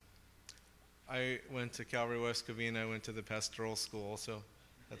I went to Calvary West Covina. I went to the pastoral school, so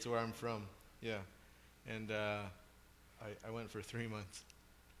that's where I'm from. Yeah, and I went for 3 months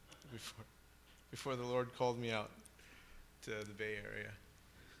before the Lord called me out to the Bay Area.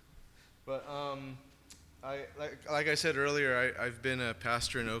 But like I said earlier, I've been a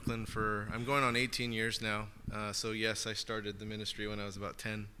pastor in Oakland I'm going on 18 years now. So yes, I started the ministry when I was about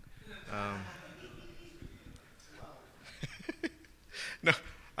 10. No,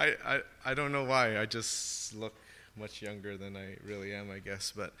 I don't know why. I just look much younger than I really am, I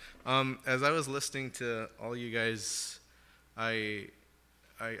guess. But as I was listening to all you guys, I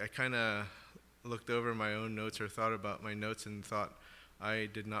kind of looked over my own notes or thought about my notes and thought I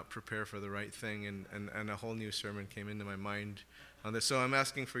did not prepare for the right thing, and a whole new sermon came into my mind on this. So I'm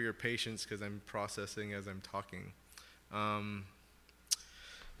asking for your patience because I'm processing as I'm talking.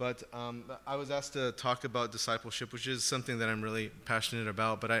 But I was asked to talk about discipleship, which is something that I'm really passionate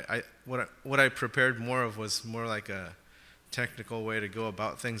about. But what I prepared more of was more like a technical way to go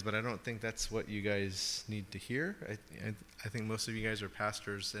about things. But I don't think that's what you guys need to hear. I think most of you guys are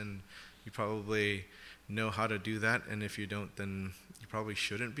pastors, and you probably know how to do that. And if you don't, then you probably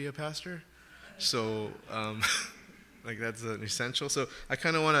shouldn't be a pastor. So like that's an essential. So I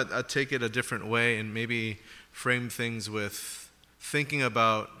kind of want to take it a different way and maybe frame things with thinking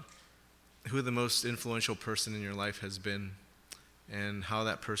about who the most influential person in your life has been and how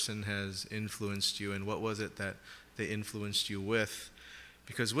that person has influenced you and what was it that they influenced you with.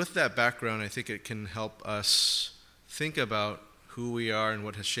 Because with that background, I think it can help us think about who we are and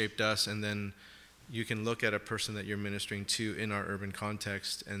what has shaped us, and then you can look at a person that you're ministering to in our urban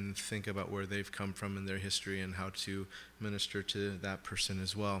context and think about where they've come from in their history and how to minister to that person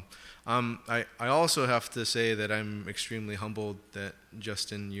as well. I also have to say that I'm extremely humbled that,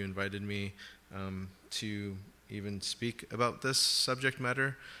 Justin, you invited me to even speak about this subject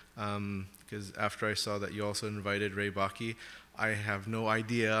matter, because after I saw that you also invited Ray Bakke, I have no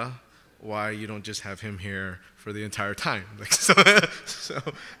idea why you don't just have him here for the entire time.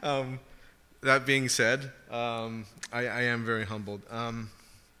 That being said, I am very humbled. And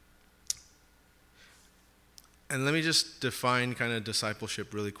let me just define kind of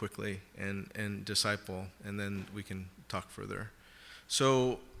discipleship really quickly and disciple, and then we can talk further.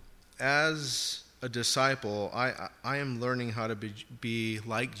 So as a disciple, I am learning how to be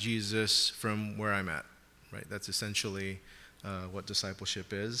like Jesus from where I'm at, right? That's essentially what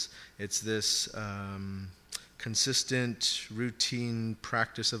discipleship is. It's this consistent, routine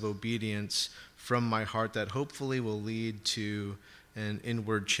practice of obedience from my heart that hopefully will lead to an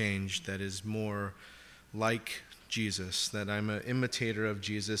inward change that is more like Jesus, that I'm an imitator of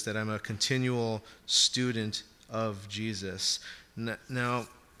Jesus, that I'm a continual student of Jesus. Now,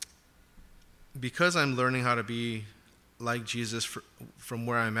 because I'm learning how to be like Jesus from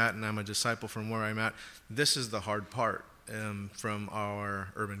where I'm at, and I'm a disciple from where I'm at, this is the hard part from our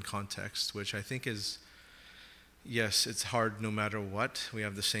urban context, which I think is, yes, it's hard no matter what. We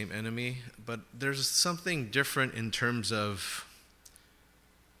have the same enemy, but there's something different in terms of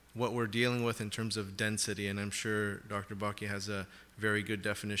what we're dealing with in terms of density, and I'm sure Dr. Bakke has a very good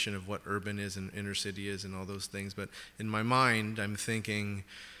definition of what urban is and inner city is and all those things, but in my mind, I'm thinking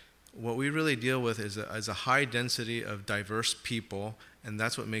what we really deal with is a high density of diverse people, and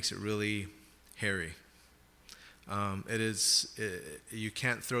that's what makes it really hairy. You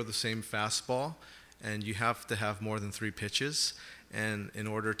can't throw the same fastball, and you have to have more than 3 pitches and in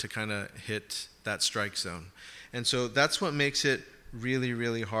order to kind of hit that strike zone. And so that's what makes it really,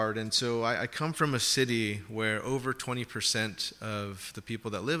 really hard. And so I come from a city where over 20% of the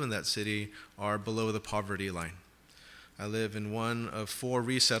people that live in that city are below the poverty line. I live in one of 4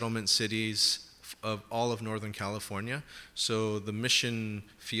 resettlement cities of all of Northern California. So the mission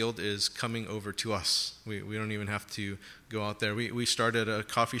field is coming over to us. We don't even have to go out there. We started a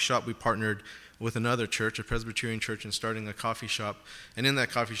coffee shop. We partnered with another church, a Presbyterian church, and starting a coffee shop. And in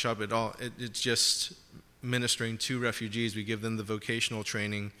that coffee shop, it's just ministering to refugees. We give them the vocational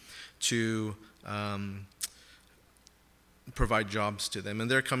training to provide jobs to them. And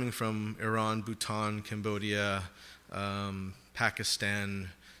they're coming from Iran, Bhutan, Cambodia, Pakistan,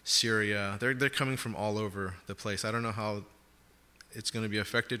 Syria. They're coming from all over the place. I don't know how it's going to be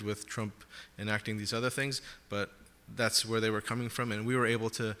affected with Trump enacting these other things, but that's where they were coming from, and we were able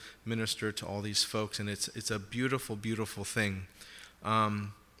to minister to all these folks, and it's a beautiful, beautiful thing.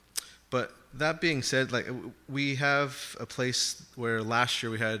 But that being said, like, we have a place where last year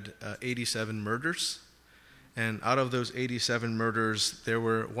we had 87 murders, and out of those 87 murders, there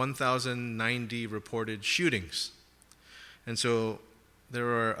were 1,090 reported shootings. And so there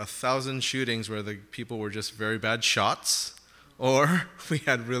were 1,000 shootings where the people were just very bad shots, or we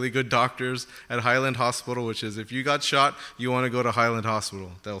had really good doctors at Highland Hospital, which is if you got shot, you want to go to Highland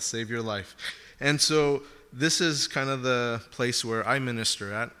Hospital. They'll save your life. And so this is kind of the place where I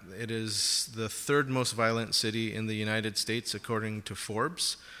minister at. It is the third most violent city in the United States, according to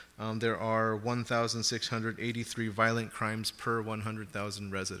Forbes. There are 1,683 violent crimes per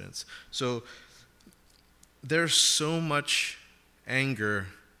 100,000 residents. So there's so much anger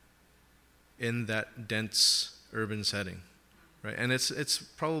in that dense urban setting, right? And it's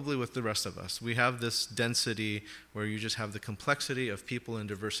probably with the rest of us. We have this density where you just have the complexity of people and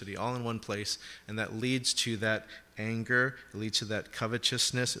diversity all in one place, and that leads to that anger, it leads to that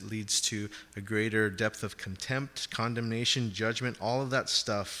covetousness, it leads to a greater depth of contempt, condemnation, judgment. All of that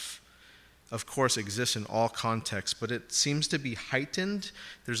stuff, of course, exists in all contexts, but it seems to be heightened.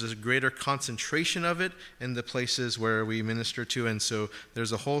 There's a greater concentration of it in the places where we minister to, and so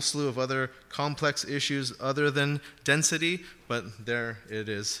there's a whole slew of other complex issues other than density, but there it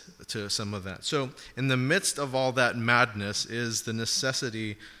is to some of that. So in the midst of all that madness is the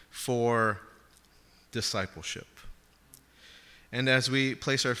necessity for discipleship. And as we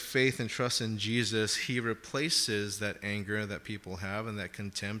place our faith and trust in Jesus, he replaces that anger that people have and that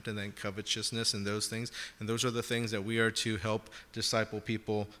contempt and that covetousness and those things. And those are the things that we are to help disciple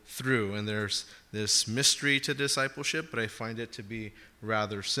people through. And there's this mystery to discipleship, but I find it to be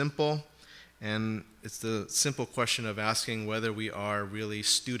rather simple. And it's the simple question of asking whether we are really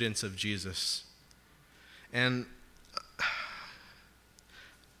students of Jesus. And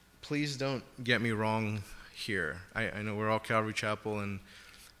please don't get me wrong here. I know we're all Calvary Chapel,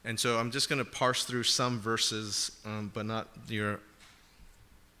 and so I'm just going to parse through some verses, but not your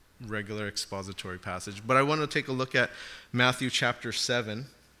regular expository passage. But I want to take a look at Matthew chapter 7,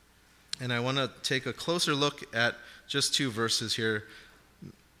 and I want to take a closer look at just two verses here,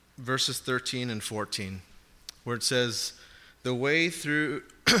 verses 13 and 14, where it says, the way through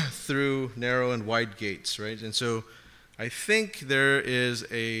narrow and wide gates, right? And so I think there is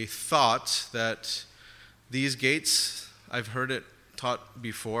a thought that these gates, I've heard it taught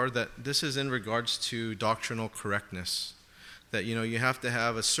before, that this is in regards to doctrinal correctness. That, you have to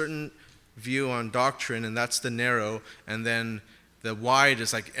have a certain view on doctrine, and that's the narrow, and then the wide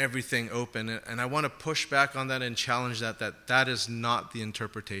is like everything open. And I want to push back on that and challenge that is not the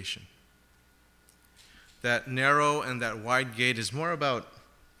interpretation. That narrow and that wide gate is more about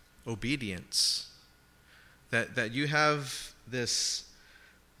obedience. That you have this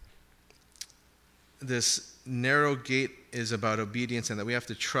narrow gate is about obedience, and that we have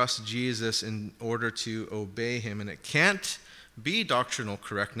to trust Jesus in order to obey him. And it can't be doctrinal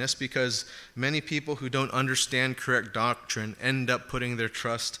correctness, because many people who don't understand correct doctrine end up putting their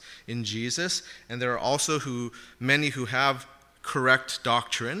trust in Jesus. And there are also many who have correct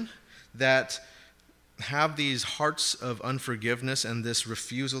doctrine that have these hearts of unforgiveness and this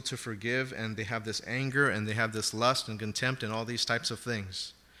refusal to forgive, and they have this anger, and they have this lust and contempt and all these types of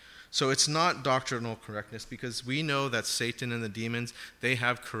things. So it's not doctrinal correctness, because we know that Satan and the demons, they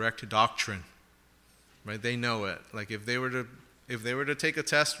have correct doctrine, right? They know it. Like if they were to take a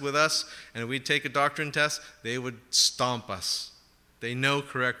test with us and we'd take a doctrine test, they would stomp us. They know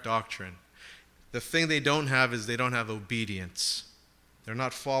correct doctrine. The thing they don't have is they don't have obedience. They're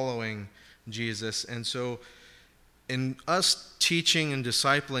not following Jesus. And so in us teaching and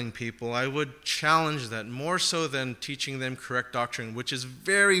discipling people, I would challenge that more so than teaching them correct doctrine, which is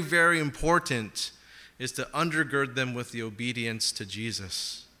very, very important, is to undergird them with the obedience to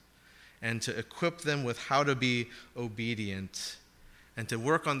Jesus and to equip them with how to be obedient and to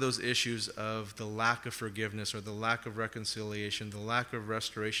work on those issues of the lack of forgiveness or the lack of reconciliation, the lack of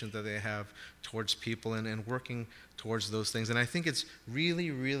restoration that they have towards people, and working towards those things. And I think it's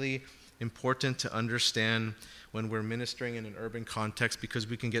really, really important to understand when we're ministering in an urban context, because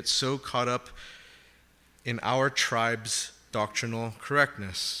we can get so caught up in our tribe's doctrinal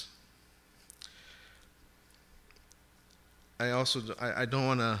correctness. I don't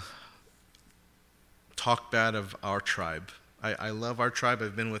want to talk bad of our tribe. I love our tribe.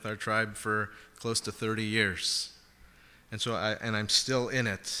 I've been with our tribe for close to 30 years. And so I'm still in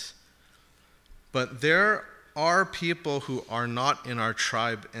it. But there are people who are not in our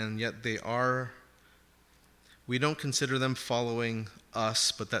tribe, and yet we don't consider them following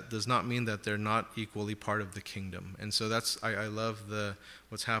us, but that does not mean that they're not equally part of the kingdom. And so I love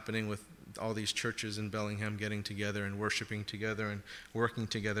what's happening with all these churches in Bellingham getting together and worshiping together and working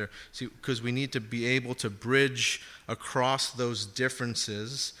together. See, because we need to be able to bridge across those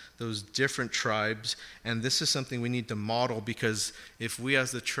differences, those different tribes, and this is something we need to model, because if we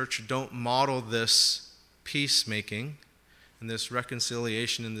as the church don't model this peacemaking and this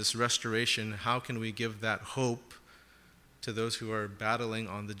reconciliation and this restoration, how can we give that hope to those who are battling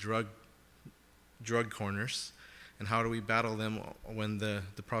on the drug corners? And how do we battle them when the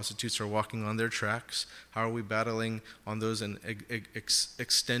prostitutes are walking on their tracks? How are we battling on those and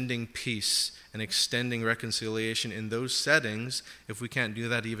extending peace and extending reconciliation in those settings if we can't do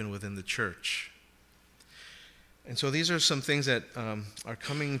that even within the church? And so these are some things that are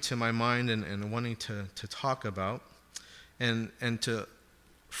coming to my mind and wanting to talk about. And to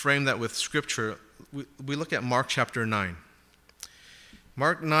frame that with Scripture, we look at Mark chapter 9.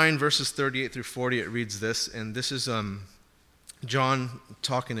 Mark 9, verses 38 through 40, it reads this, and this is John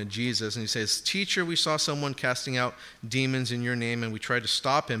talking to Jesus, and he says, "Teacher, we saw someone casting out demons in your name, and we tried to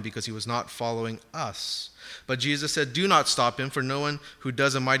stop him because he was not following us. But Jesus said, 'Do not stop him, for no one who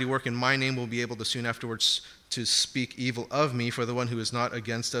does a mighty work in my name will be able to soon afterwards to speak evil of me, for the one who is not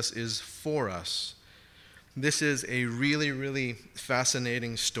against us is for us.'" This is a really, really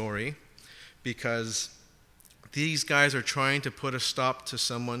fascinating story because these guys are trying to put a stop to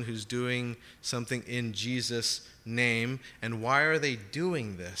someone who's doing something in Jesus' name. And why are they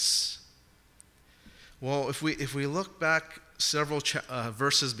doing this? Well, if we look back several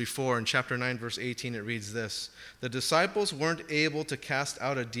verses before, in chapter 9, verse 18, it reads this: "The disciples weren't able to cast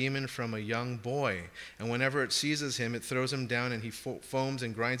out a demon from a young boy, and whenever it seizes him, it throws him down, and he foams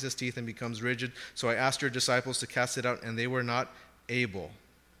and grinds his teeth and becomes rigid. So I asked your disciples to cast it out, and they were not able."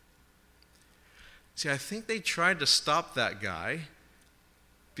 See, I think they tried to stop that guy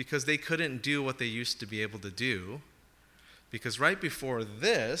because they couldn't do what they used to be able to do. Because right before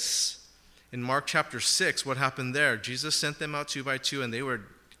this, in Mark chapter 6, what happened there? Jesus sent them out 2 by 2, and they were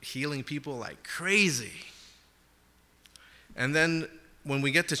healing people like crazy. And then when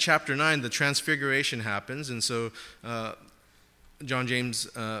we get to chapter 9, the transfiguration happens, and so John, James,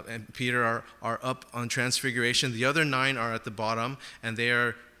 and Peter are up on transfiguration. The other 9 are at the bottom, and they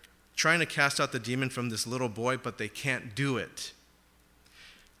are trying to cast out the demon from this little boy, but they can't do it.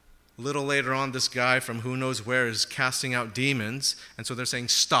 A little later on, this guy from who knows where is casting out demons, and so they're saying,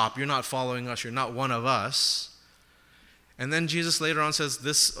 "Stop, you're not following us, you're not one of us." And then Jesus later on says,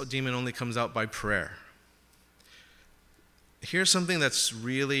 this demon only comes out by prayer. Here's something that's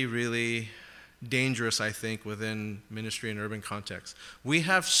really, really dangerous, I think, within ministry and urban context. We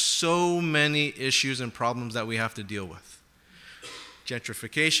have so many issues and problems that we have to deal with.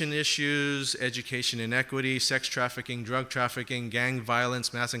 Gentrification issues, education inequity, sex trafficking, drug trafficking, gang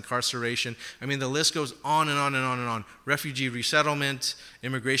violence, mass incarceration. I mean, the list goes on and on and on and on. Refugee resettlement,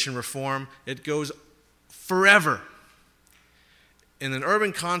 immigration reform, it goes forever. In an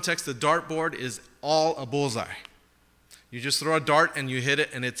urban context, the dartboard is all a bullseye. You just throw a dart and you hit it,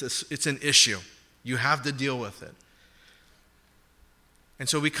 and it's an issue. You have to deal with it. And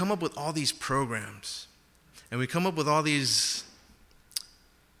so we come up with all these programs, and we come up with all these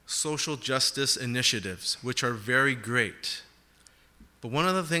social justice initiatives, which are very great. But one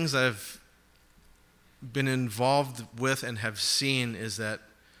of the things I've been involved with and have seen is that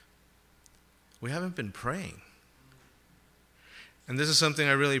we haven't been praying. And this is something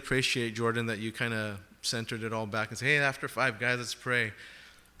I really appreciate, Jordan, that you kind of centered it all back and say, "Hey, after 5, guys, let's pray."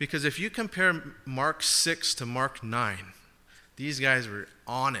 Because if you compare Mark 6 to Mark 9, these guys were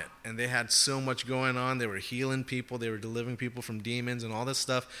on it, and they had so much going on. They were healing people. They were delivering people from demons and all this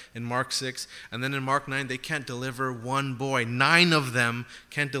stuff in Mark 6. And then in Mark 9, they can't deliver one boy. 9 of them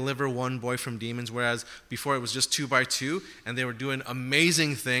can't deliver one boy from demons, whereas before it was just 2 by 2, and they were doing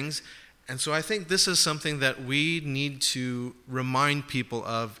amazing things. And so I think this is something that we need to remind people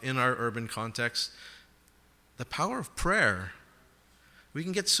of in our urban context. The power of prayer. We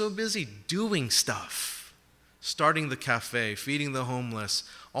can get so busy doing stuff. Starting the cafe, feeding the homeless,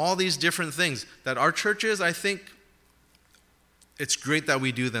 all these different things that our churches, I think it's great that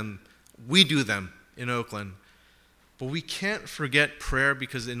we do them. We do them in Oakland. But we can't forget prayer,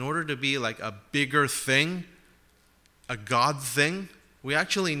 because in order to be like a bigger thing, a God thing, we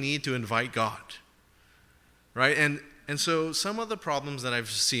actually need to invite God. Right? And so some of the problems that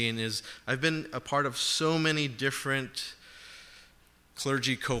I've seen is I've been a part of so many different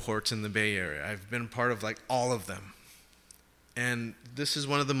clergy cohorts in the Bay Area. I've been part of like all of them. And this is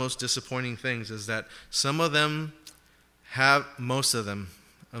one of the most disappointing things, is that most of them,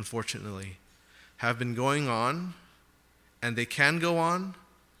 unfortunately, have been going on, and they can go on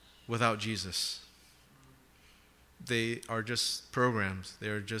without Jesus. They are just programs. They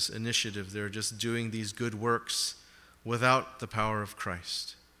are just initiatives. They're just doing these good works without the power of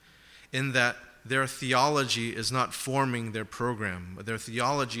Christ. In that their theology is not forming their program. Their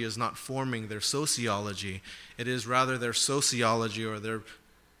theology is not forming their sociology. It is rather their sociology or their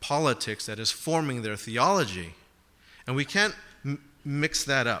politics that is forming their theology. And we can't mix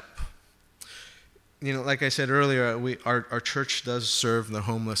that up. like I said earlier, our church does serve the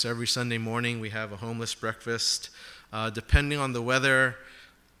homeless. Every Sunday morning we have a homeless breakfast. Depending on the weather,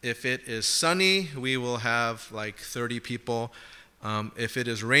 if it is sunny, we will have like 30 people. If it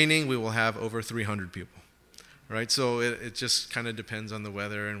is raining, we will have over 300 people. Right, so it just kind of depends on the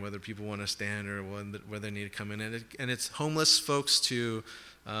weather and whether people want to stand or whether they need to come in. And it's homeless folks to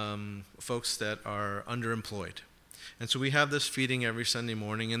folks that are underemployed. And so we have this feeding every Sunday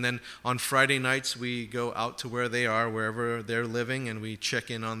morning. And then on Friday nights, we go out to where they are, wherever they're living, and we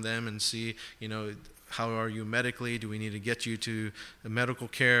check in on them and see, how are you medically? Do we need to get you to medical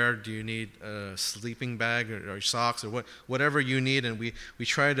care? Do you need a sleeping bag or socks or whatever you need? And we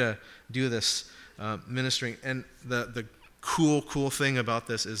try to do this ministering. And the cool thing about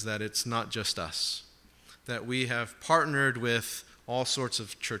this is that it's not just us. That we have partnered with all sorts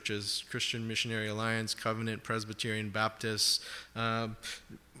of churches, Christian Missionary Alliance, Covenant, Presbyterian, Baptist,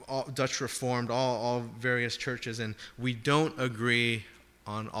 Dutch Reformed, all various churches, and we don't agree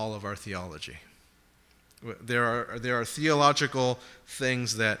on all of our theology. There are theological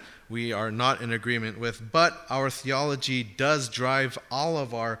things that we are not in agreement with, but our theology does drive all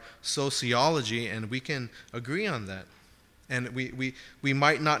of our sociology, and we can agree on that. And we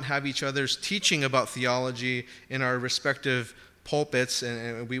might not have each other's teaching about theology in our respective pulpits,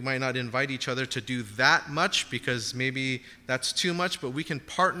 and we might not invite each other to do that much because maybe that's too much, but we can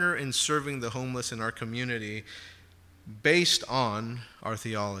partner in serving the homeless in our community based on our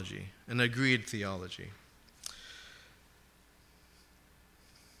theology, an agreed theology.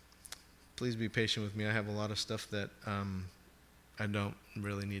 Please be patient with me. I have a lot of stuff that I don't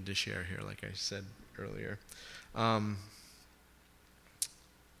really need to share here, like I said earlier.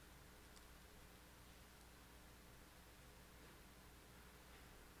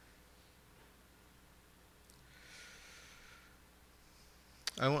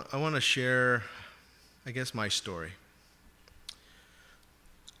 I want to share, I guess, my story.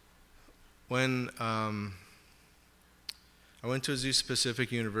 When I went to Azusa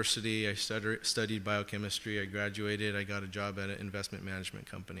Pacific University. I studied biochemistry. I graduated. I got a job at an investment management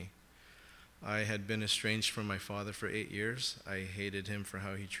company. I had been estranged from my father for 8 years. I hated him for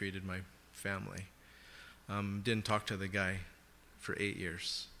how he treated my family. Didn't talk to the guy for 8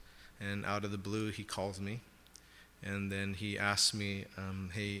 years. And out of the blue, he calls me. And then he asks me,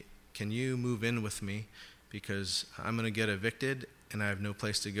 hey, can you move in with me? Because I'm going to get evicted, and I have no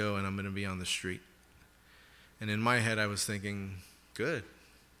place to go, and I'm going to be on the street. And in my head, I was thinking, good.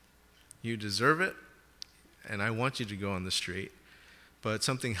 You deserve it, and I want you to go on the street. But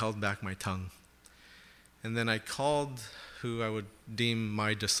something held back my tongue. And then I called who I would deem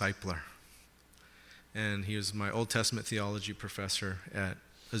my discipler. And he was my Old Testament theology professor at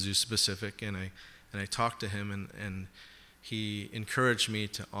Azusa Pacific. And I talked to him, and he encouraged me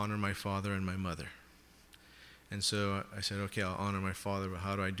to honor my father and my mother. And so I said, okay, I'll honor my father, but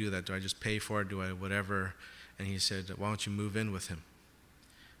how do I do that? Do I just pay for it? Do I whatever? And he said, why don't you move in with him?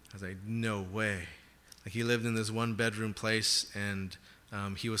 I was like, no way. Like, he lived in this one-bedroom place, and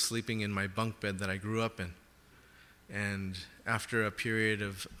he was sleeping in my bunk bed that I grew up in. And after a period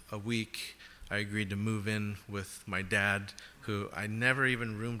of a week, I agreed to move in with my dad, who I never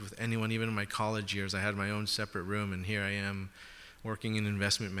even roomed with anyone, even in my college years. I had my own separate room, and here I am working in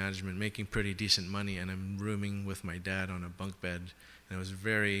investment management, making pretty decent money, and I'm rooming with my dad on a bunk bed, and it was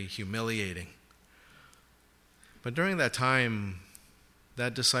very humiliating. But during that time,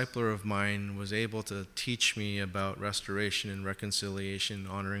 that discipler of mine was able to teach me about restoration and reconciliation,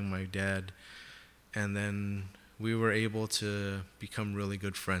 honoring my dad, and then we were able to become really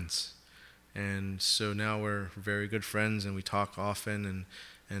good friends. And so now we're very good friends, and we talk often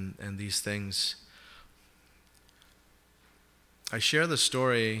and these things. I share the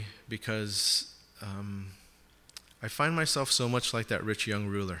story because I find myself so much like that rich young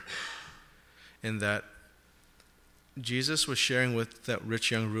ruler, in that Jesus was sharing with that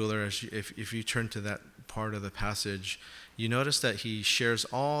rich young ruler. If you turn to that part of the passage, you notice that he shares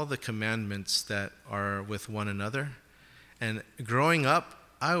all the commandments that are with one another. And growing up,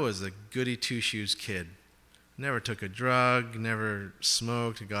 I was a goody two-shoes kid. Never took a drug, never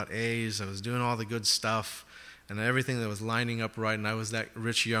smoked, got A's. I was doing all the good stuff and everything that was lining up right, and I was that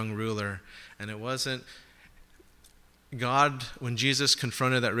rich young ruler. And it wasn't God, when Jesus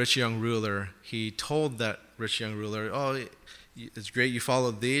confronted that rich young ruler, he told that rich young ruler, oh, it's great you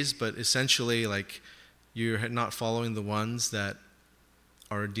followed these, but essentially, like, you're not following the ones that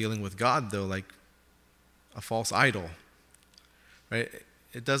are dealing with God, though, like a false idol, right?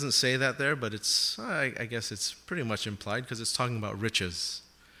 It doesn't say that there, but it's, I guess it's pretty much implied because it's talking about riches.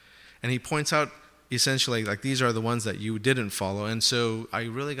 And he points out, essentially, like, these are the ones that you didn't follow. And so I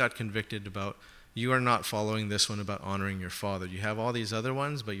really got convicted about you are not following this one about honoring your father. You have all these other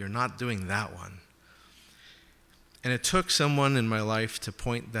ones, but you're not doing that one. And it took someone in my life to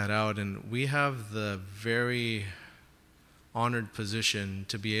point that out, and we have the very honored position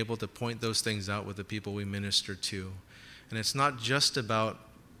to be able to point those things out with the people we minister to. And it's not just about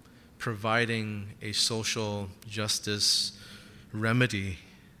providing a social justice remedy,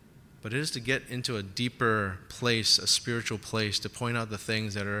 but it is to get into a deeper place, a spiritual place, to point out the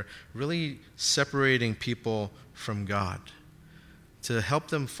things that are really separating people from God, to help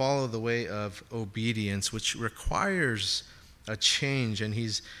them follow the way of obedience, which requires a change. And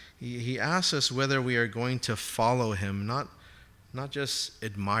he asks us whether we are going to follow him, not just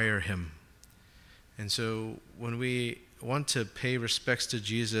admire him. And so when we want to pay respects to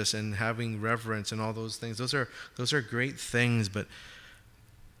Jesus and having reverence and all those things, those are great things, but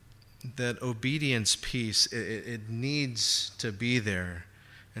that obedience piece, it needs to be there.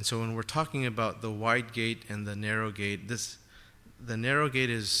 And so when we're talking about the wide gate and the narrow gate, the narrow gate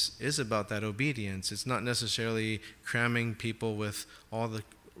is about that obedience. It's not necessarily cramming people with all the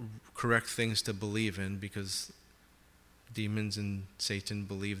correct things to believe in, because demons and Satan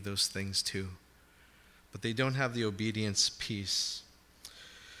believe those things too. But they don't have the obedience piece.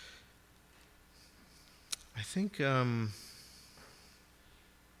 I think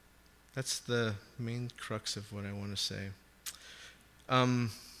that's the main crux of what I want to say.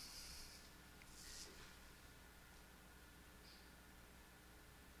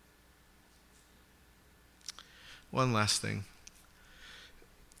 One last thing.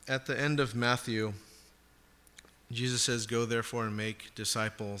 At the end of Matthew, Jesus says, "Go therefore and make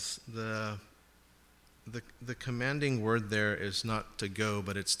disciples." The commanding word there is not to go,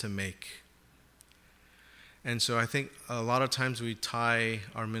 but it's to make. And so I think a lot of times we tie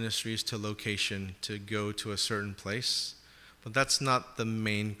our ministries to location, to go to a certain place. But that's not the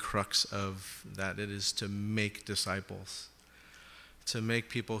main crux of that. It is to make disciples, to make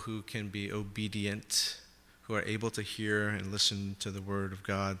people who can be obedient, who are able to hear and listen to the Word of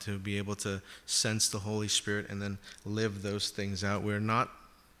God, to be able to sense the Holy Spirit and then live those things out. We're not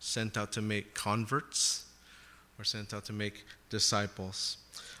sent out to make converts. We're sent out to make disciples.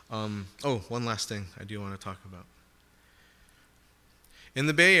 One last thing I do want to talk about. In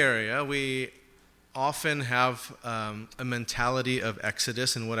the Bay Area, we often have a mentality of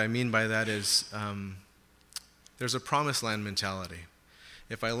Exodus, and what I mean by that is there's a promised land mentality.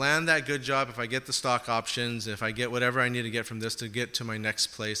 If I land that good job, if I get the stock options, if I get whatever I need to get from this to get to my next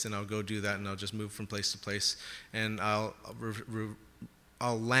place, then I'll go do that, and I'll just move from place to place, and I'll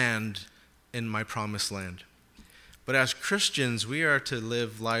land in my promised land. But as Christians, we are to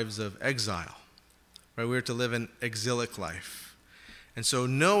live lives of exile, right? We are to live an exilic life. And so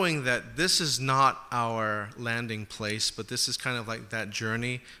knowing that this is not our landing place, but this is kind of like that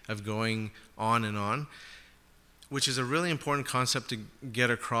journey of going on and on, which is a really important concept to get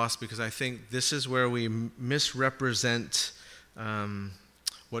across, because I think this is where we misrepresent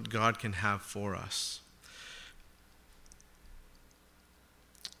what God can have for us.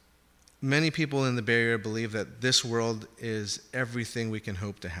 Many people in the Bay Area believe that this world is everything we can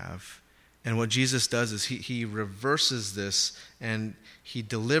hope to have. And what Jesus does is he reverses this, and he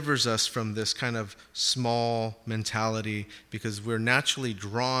delivers us from this kind of small mentality, because we're naturally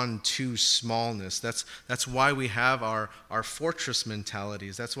drawn to smallness. That's why we have our fortress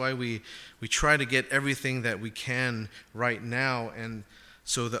mentalities. That's why we try to get everything that we can right now. And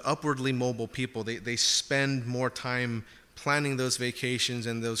so the upwardly mobile people, they spend more time planning those vacations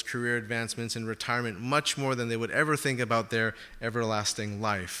and those career advancements and retirement much more than they would ever think about their everlasting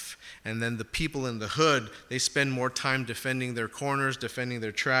life. And then the people in the hood, they spend more time defending their corners, defending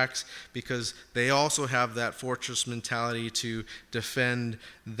their tracks, because they also have that fortress mentality to defend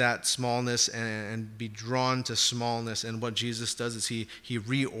that smallness and be drawn to smallness. And what Jesus does is he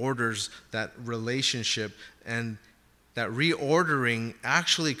reorders that relationship, and that reordering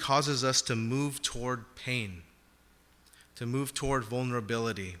actually causes us to move toward pain, to move toward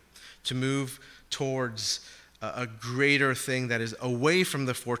vulnerability, to move towards a greater thing that is away from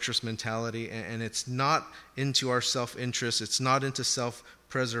the fortress mentality, and it's not into our self-interest, it's not into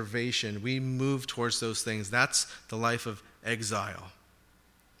self-preservation. We move towards those things. That's the life of exile.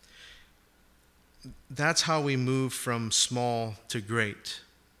 That's how we move from small to great.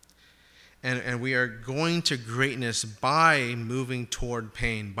 And we are going to greatness by moving toward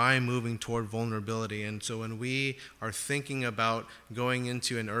pain, by moving toward vulnerability. And so when we are thinking about going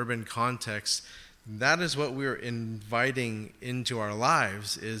into an urban context, that is what we're inviting into our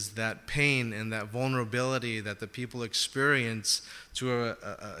lives, is that pain and that vulnerability that the people experience to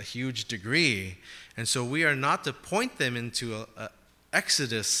a huge degree. And so we are not to point them into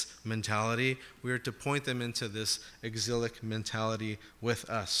Exodus mentality, we are to point them into this exilic mentality with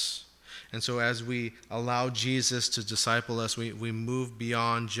us. And so as we allow Jesus to disciple us, we move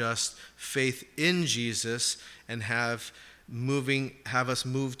beyond just faith in Jesus and have us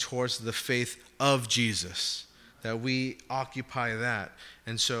move towards the faith of Jesus, that we occupy that.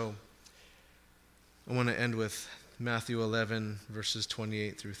 And so I want to end with Matthew 11, verses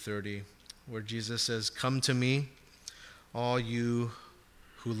 28 through 30, where Jesus says, "Come to me, all you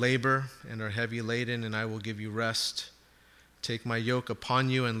who labor and are heavy laden, and I will give you rest. Take my yoke upon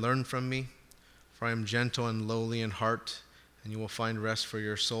you and learn from me, for I am gentle and lowly in heart, and you will find rest for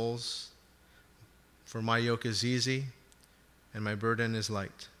your souls. For my yoke is easy, and my burden is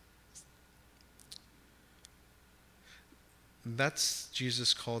light." That's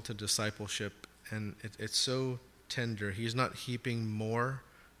Jesus' call to discipleship, and it's so tender. He's not heaping more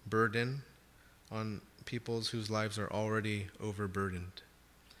burden on peoples whose lives are already overburdened.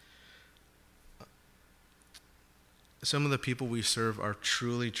 Some of the people we serve are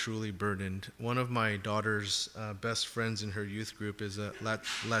truly, truly burdened. One of my daughter's best friends in her youth group is a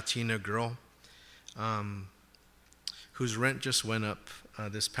Latina girl whose rent just went up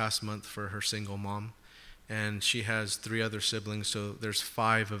this past month for her single mom. And she has 3 other siblings, so there's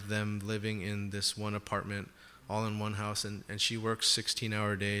 5 of them living in this one apartment, all in one house, and she works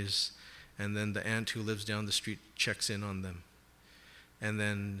 16-hour days, and then the aunt who lives down the street checks in on them. And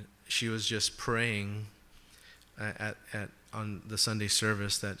then she was just praying on the Sunday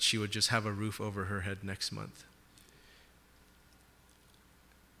service that she would just have a roof over her head next month.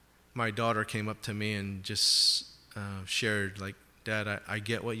 My daughter came up to me and just shared, like, "Dad, I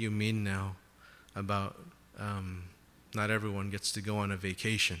get what you mean now about not everyone gets to go on a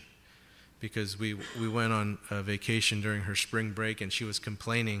vacation." Because we went on a vacation during her spring break, and she was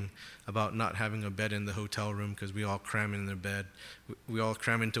complaining about not having a bed in the hotel room because we all cram in the bed. We all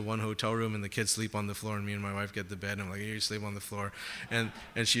cram into one hotel room, and the kids sleep on the floor, and me and my wife get the bed, and I'm like, "Here, you sleep on the floor." And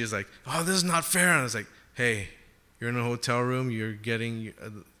she is like, "Oh, this is not fair." And I was like, "Hey, you're in a hotel room, you're getting,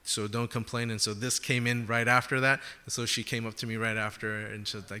 so don't complain." And so this came in right after that. And so she came up to me right after, and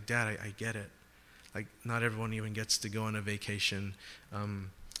she was like, "Dad, I get it. Like, not everyone even gets to go on a vacation."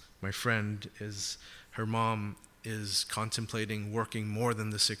 My friend, her mom is contemplating working more than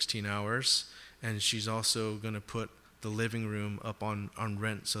the 16 hours, and she's also going to put the living room up on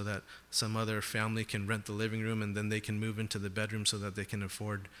rent so that some other family can rent the living room, and then they can move into the bedroom so that they can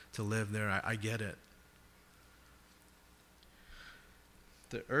afford to live there. I get it.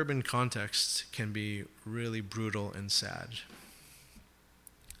 The urban context can be really brutal and sad,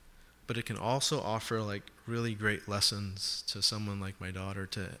 but it can also offer like really great lessons to someone like my daughter,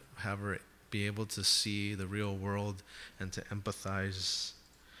 to have her be able to see the real world and to empathize.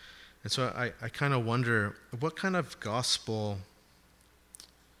 And so I kind of wonder, what kind of gospel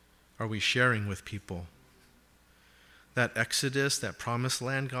are we sharing with people? That Exodus, that promised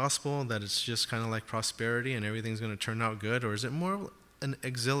land gospel, that it's just kind of like prosperity and everything's going to turn out good? Or is it more an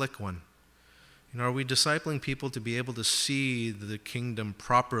exilic one? Are we discipling people to be able to see the kingdom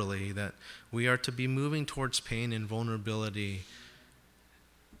properly, that we are to be moving towards pain and vulnerability?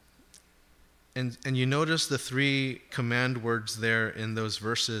 And you notice the 3 command words there in those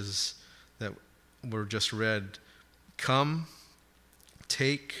verses that were just read. Come,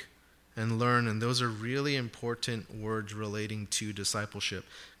 take, and learn. And those are really important words relating to discipleship.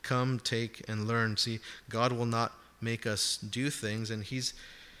 Come, take, and learn. See, God will not make us do things, and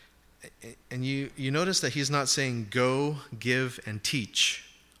you notice that he's not saying go, give, and teach,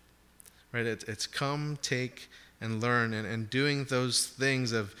 right? It's come, take, and learn. And doing those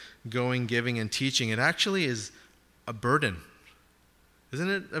things of going, giving, and teaching, it actually is a burden. Isn't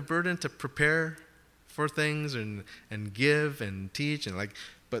it a burden to prepare for things and give and teach?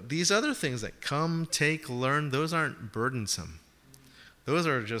 But these other things that come, take, learn, those aren't burdensome. Those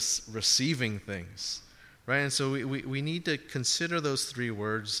are just receiving things, right? And so we need to consider those 3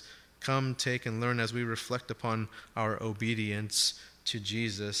 words, come, take, and learn, as we reflect upon our obedience to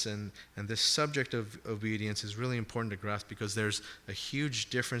Jesus. And this subject of obedience is really important to grasp, because there's a huge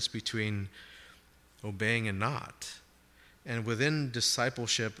difference between obeying and not. And within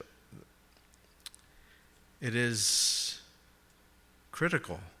discipleship, it is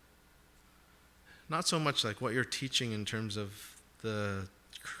critical. Not so much like what you're teaching in terms of the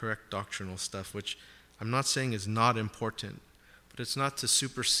correct doctrinal stuff, which I'm not saying is not important, but it's not to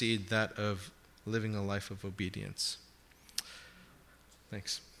supersede that of living a life of obedience.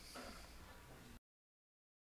 Thanks.